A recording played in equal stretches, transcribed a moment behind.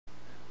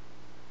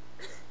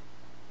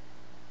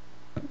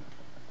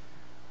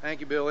Thank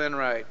you, Bill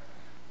Enright.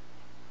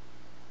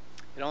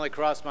 It only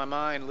crossed my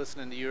mind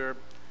listening to your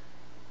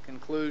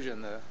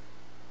conclusion, the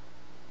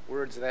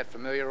words of that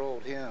familiar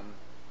old hymn.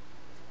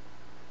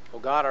 O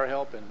God, our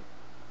help in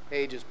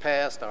ages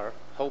past, our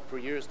hope for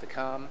years to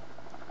come,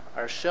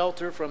 our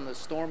shelter from the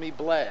stormy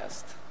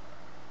blast,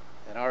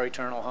 and our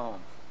eternal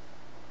home.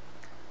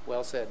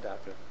 Well said,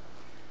 Doctor.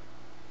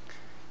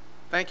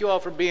 Thank you all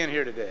for being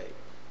here today.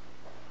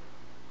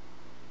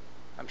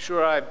 I'm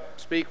sure I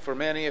speak for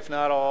many, if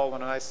not all,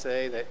 when I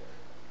say that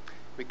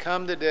we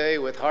come today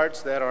with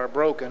hearts that are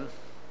broken,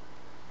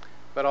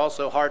 but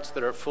also hearts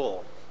that are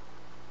full.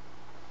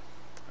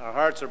 Our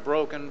hearts are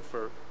broken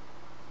for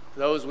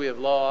those we have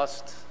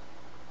lost,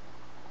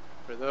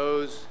 for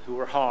those who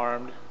were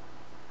harmed.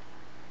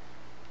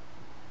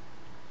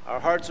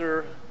 Our hearts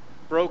are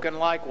broken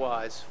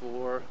likewise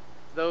for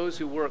those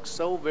who worked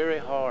so very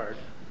hard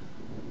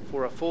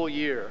for a full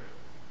year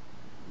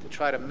to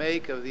try to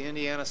make of the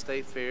Indiana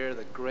State Fair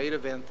the great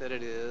event that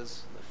it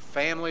is, the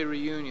family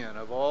reunion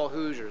of all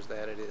Hoosiers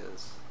that it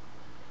is,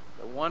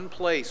 the one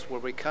place where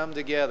we come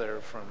together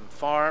from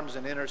farms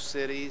and inner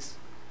cities,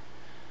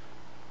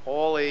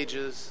 all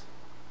ages,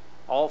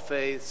 all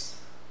faiths,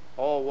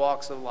 all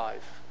walks of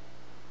life,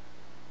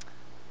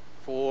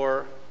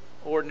 for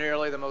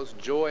ordinarily the most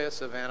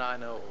joyous event I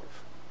know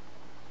of.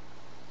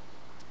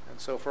 And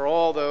so for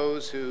all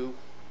those who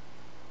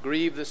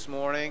grieve this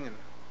morning and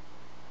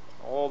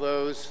all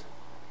those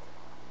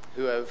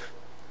who have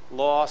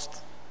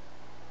lost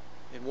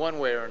in one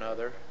way or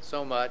another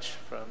so much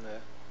from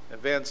the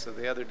events of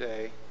the other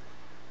day,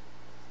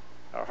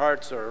 our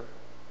hearts are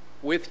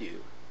with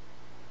you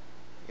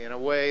in a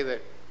way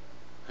that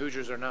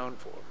Hoosiers are known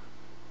for.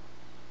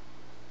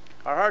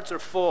 Our hearts are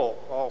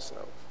full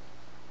also.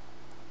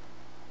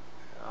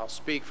 I'll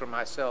speak for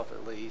myself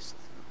at least.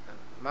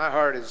 My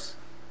heart is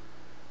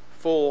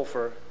full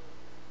for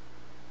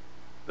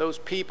those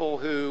people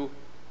who,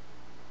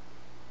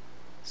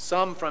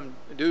 some from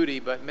duty,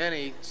 but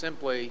many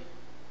simply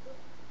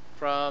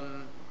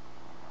from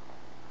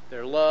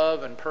their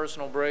love and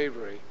personal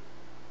bravery,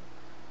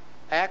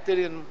 acted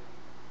in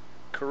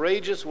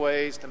courageous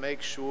ways to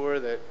make sure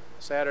that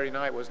Saturday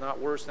night was not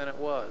worse than it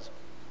was.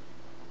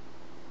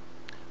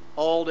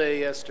 All day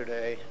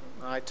yesterday,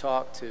 I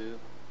talked to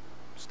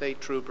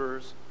state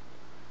troopers,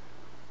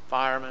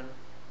 firemen,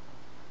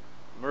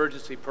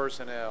 emergency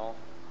personnel.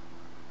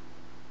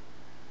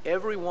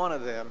 Every one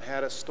of them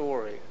had a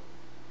story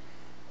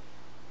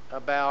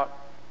about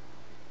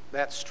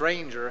that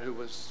stranger who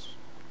was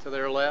to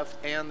their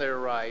left and their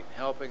right,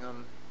 helping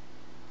them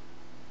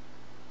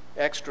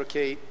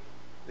extricate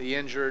the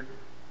injured,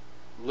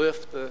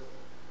 lift the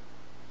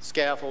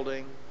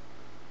scaffolding,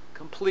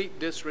 complete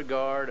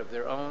disregard of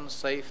their own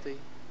safety.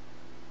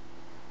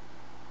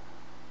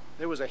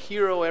 There was a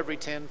hero every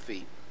 10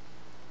 feet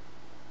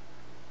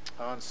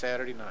on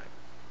Saturday night.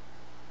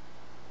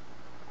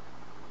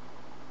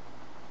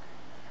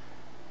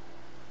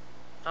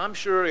 I'm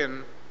sure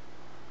in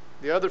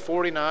the other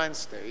 49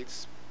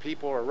 states,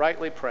 people are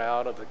rightly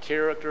proud of the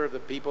character of the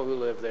people who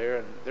live there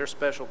and their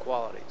special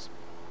qualities.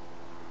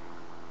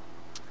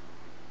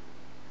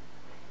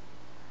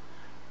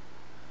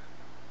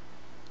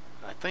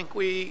 I think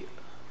we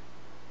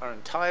are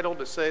entitled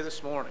to say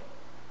this morning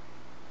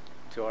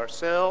to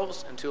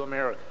ourselves and to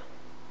America,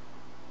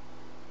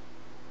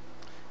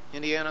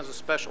 Indiana is a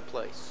special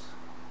place.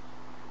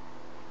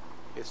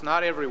 It's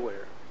not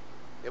everywhere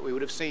that we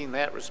would have seen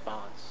that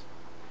response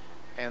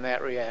and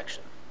that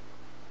reaction.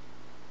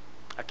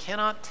 I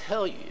cannot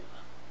tell you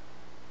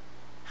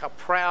how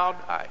proud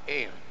I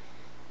am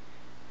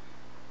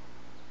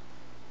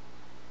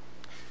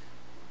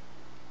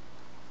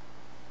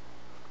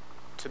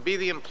to be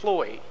the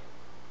employee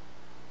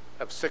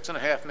of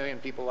 6.5 million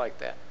people like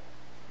that.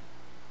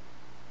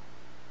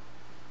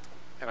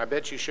 And I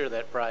bet you share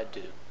that pride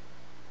too.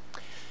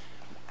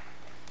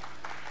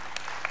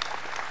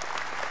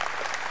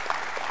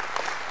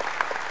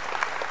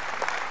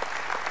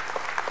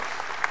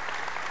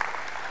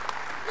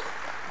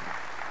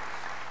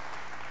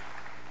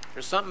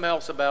 There's something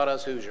else about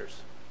us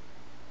Hoosiers.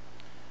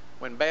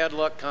 When bad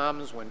luck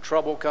comes, when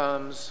trouble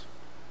comes,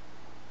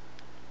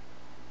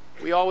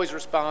 we always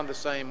respond the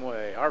same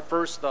way. Our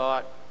first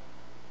thought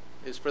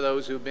is for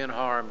those who've been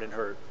harmed and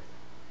hurt.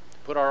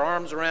 Put our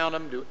arms around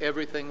them, do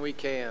everything we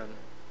can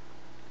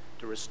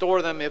to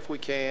restore them if we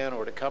can,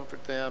 or to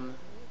comfort them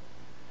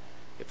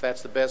if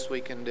that's the best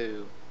we can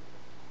do.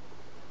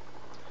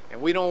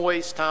 And we don't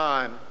waste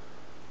time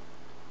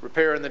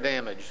repairing the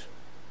damage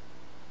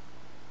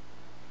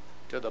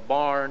to the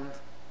barn,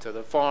 to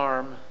the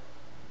farm,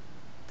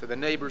 to the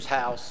neighbor's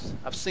house.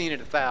 I've seen it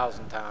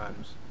 1,000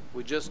 times.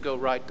 We just go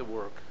right to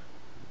work.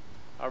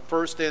 Our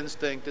first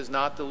instinct is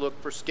not to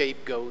look for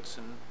scapegoats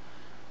and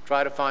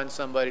try to find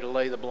somebody to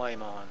lay the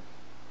blame on.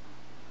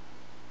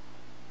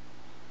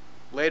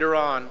 Later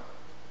on,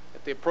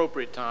 at the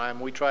appropriate time,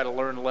 we try to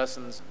learn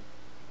lessons and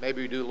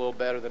maybe we do a little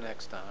better the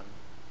next time.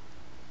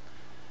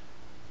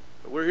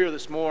 But we're here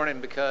this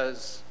morning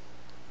because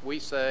we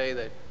say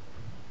that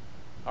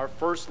our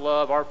first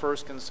love, our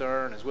first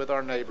concern is with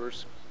our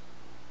neighbors,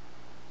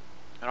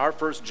 And our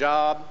first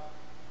job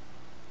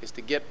is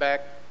to get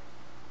back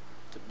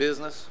to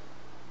business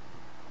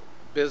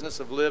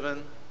of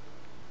living,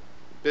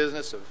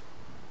 business of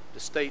the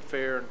state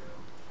fair,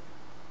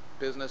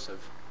 business of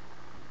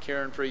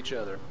caring for each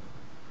other.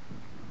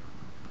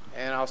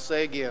 And I'll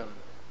say again,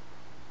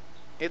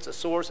 it's a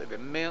source of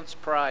immense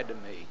pride to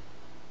me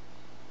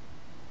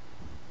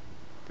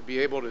to be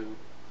able to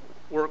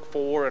work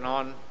for and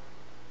on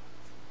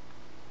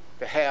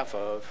behalf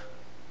of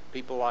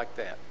people like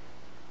that.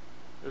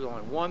 There's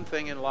only one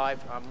thing in life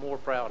I'm more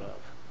proud of.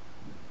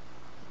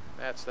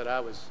 That's that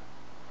I was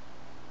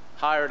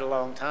hired a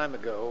long time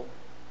ago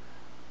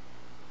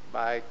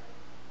by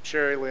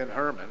Sherry Lynn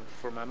Herman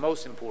for my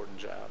most important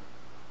job.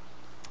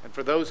 And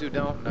for those who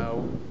don't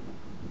know,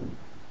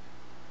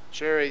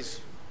 Sherry's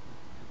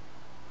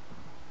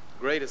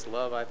greatest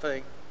love, I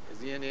think, is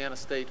the Indiana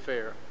State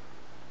Fair.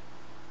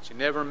 She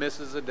never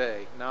misses a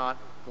day, not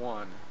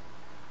one.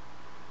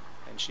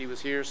 And she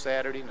was here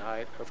Saturday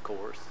night, of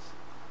course.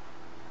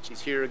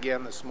 She's here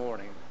again this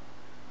morning.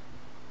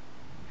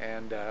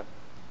 And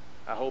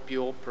I hope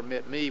you'll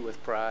permit me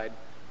with pride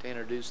to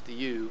introduce to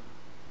you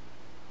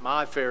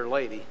my fair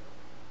lady,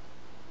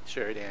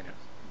 Sherry Daniels.